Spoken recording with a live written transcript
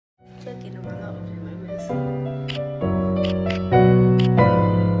Talking about love in my medicine.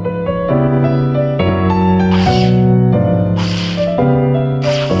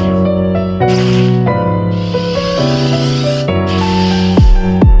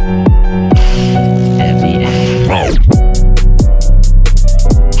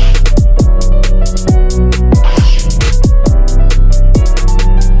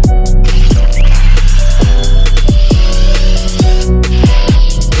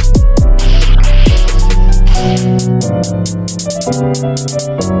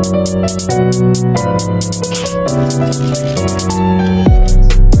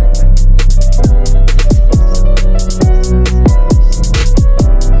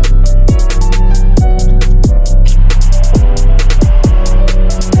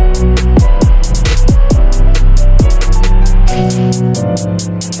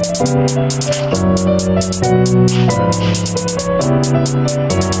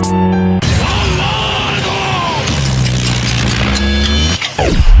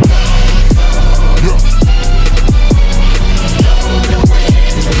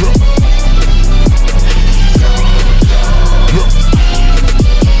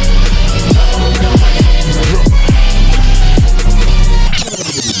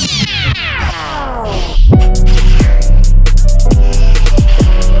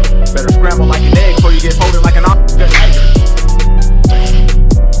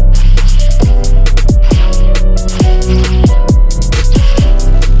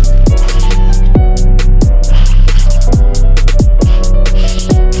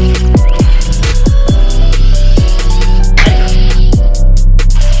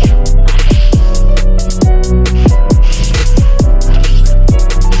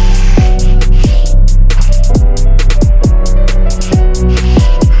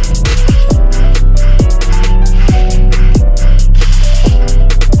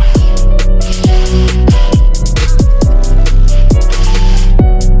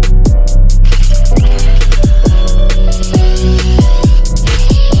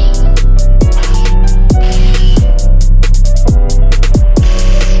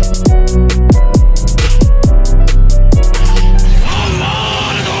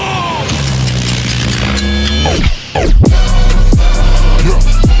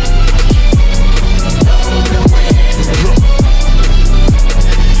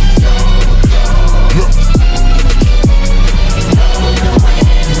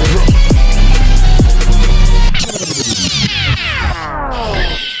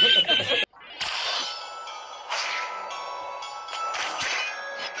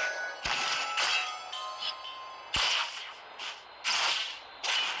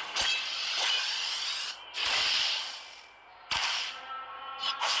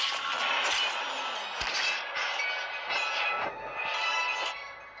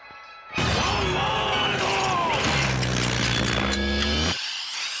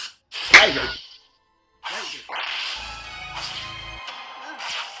 Tiger.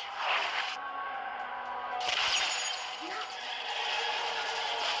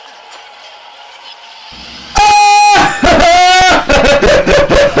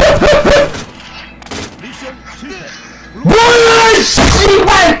 뭐야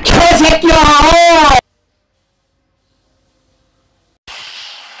씨발 개새끼야!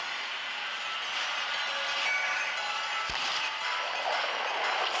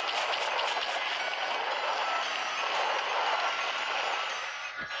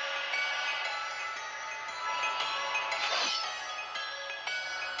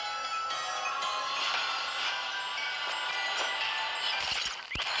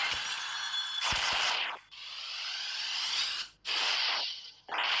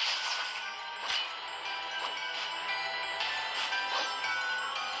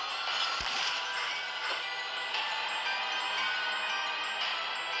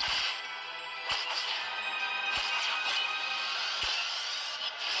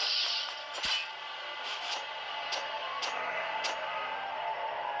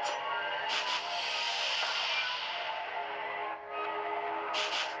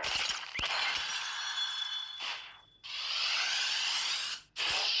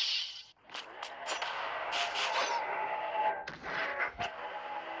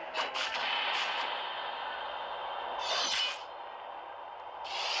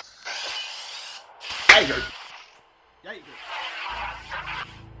 Tiger. Tiger.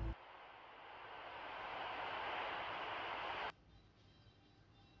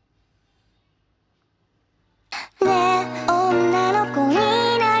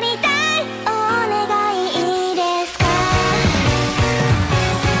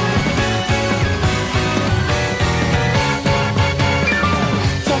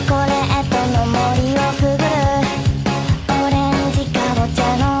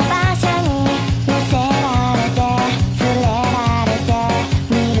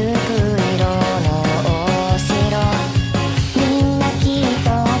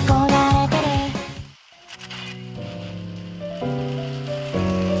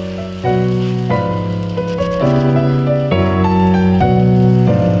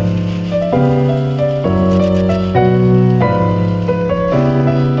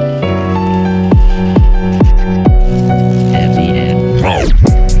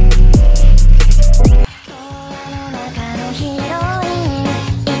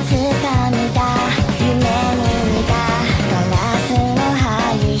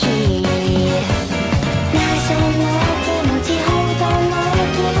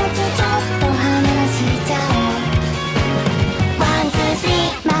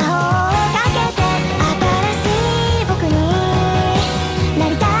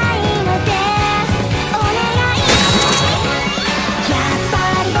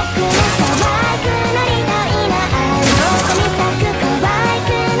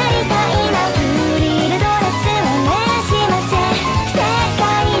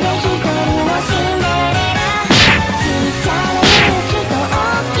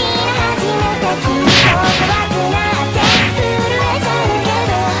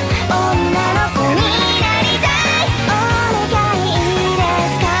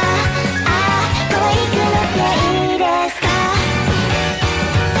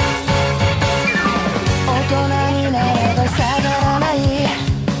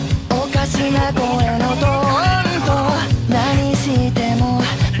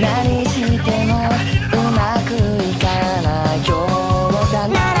 何してもうまくいかないようだ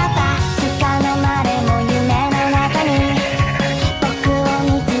ならば束の間でも夢の中に僕を見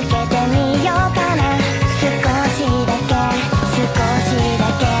つけてみようかな。少しだ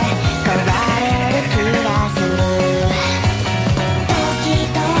け変われる気がする。ドキ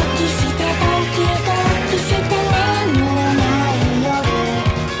ドキして眠れない夜。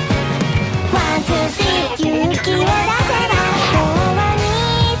ワンツースリー勇気を出せば永遠に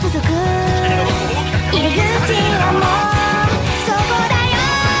続く。入り口はもうそこだよ。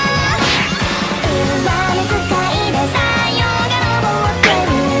上目遣いで太陽が昇って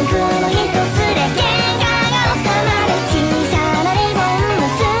る。雲の一つで喧嘩が収まる。小さなリボン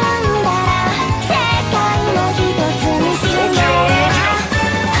結んだら世界の一つにしよう。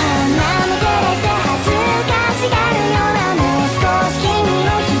鼻も照れて恥ずかしがるような。もう少し君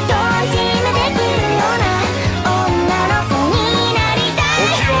を独り占めできるような女の子になりた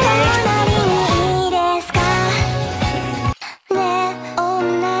い。隣にいいですかねえ、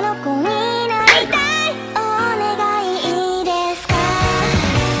女の子になりたい。お願いいいですか。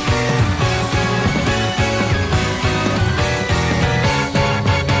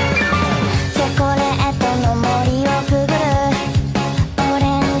チョコレートの森をくぐる。オレ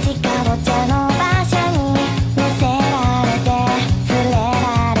ンジかぼちゃの馬車に乗せられて連れ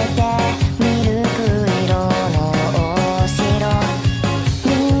られて。ミルク色のお城。み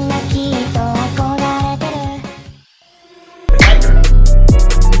んなきっと憧れてる。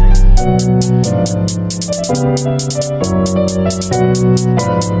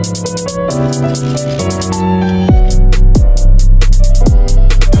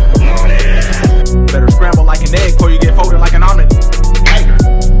Better scramble like an egg before you get folded like an omelet. Tiger.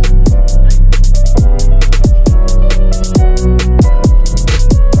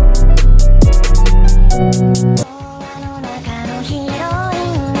 童話の中のヒロイ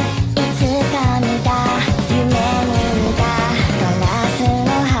ン。いつか見た夢に見たガラスの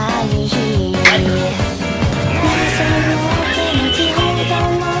ハイヒール。内緒の気持ち本当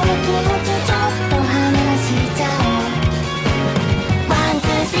の気持ちちょっと話しちゃおう。ワンツー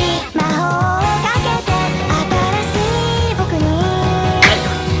スリー魔法をかけて新しい僕に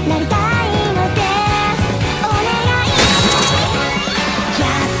なりたいのです。お願い。や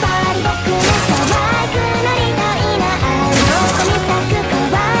っぱり僕も可愛くなりたいな。あの子みたく可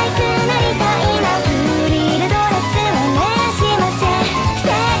愛くなりたいな。フリルドレスお願いしません。世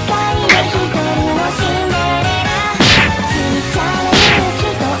界で一人のシンデレラ。ちっちゃな勇気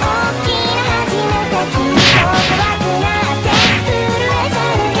と大きな初めて。きっと怖くなって震えちゃ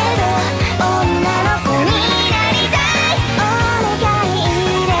うけど女の子になりたい。お願いい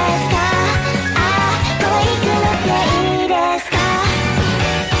いですか。ああ可愛くなっていいですか。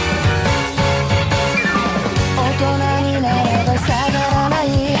大人になれば下がらない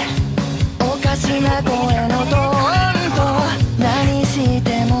おかしな声のトーンと。何して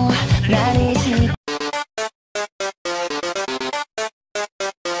も何しても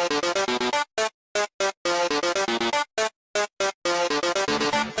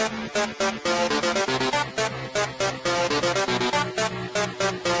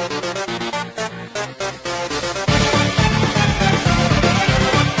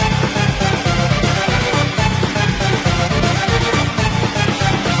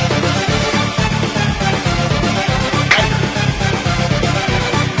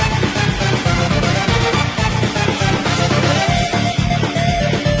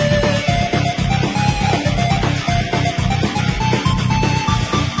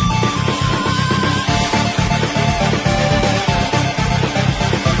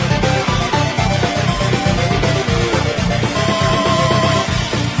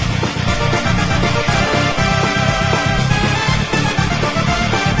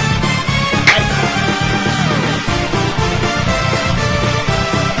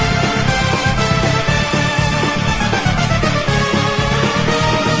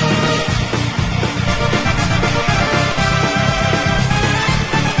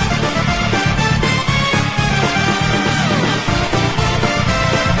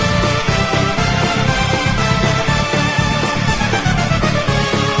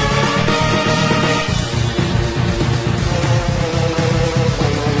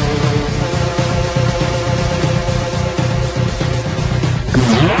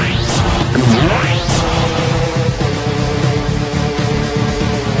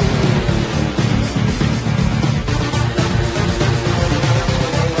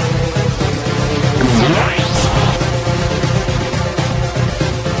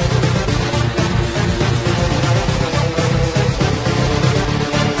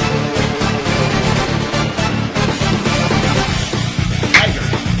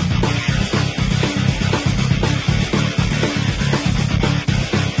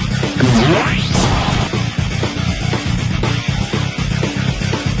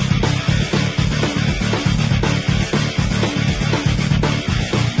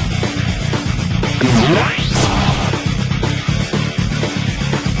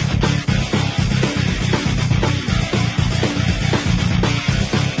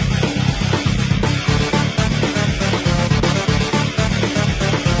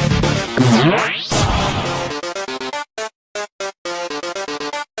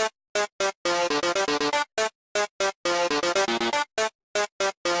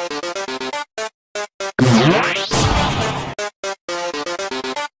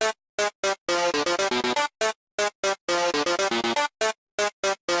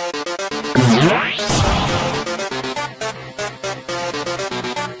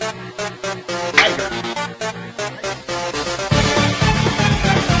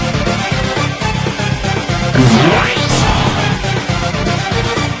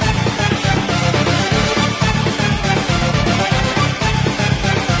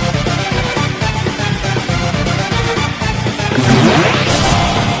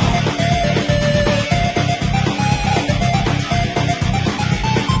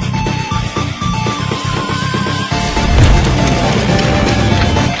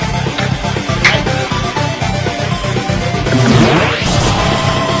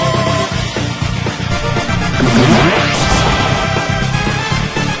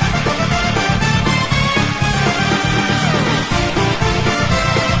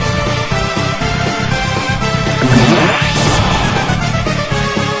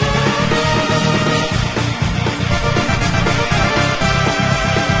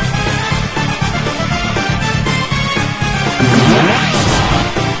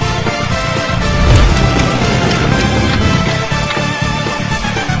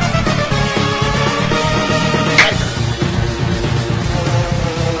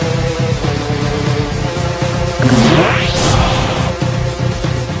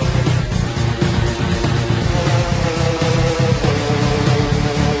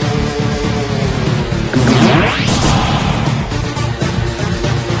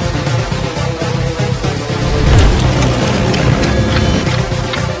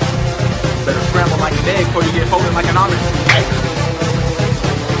Better scramble like an egg before you get folded like an omelet.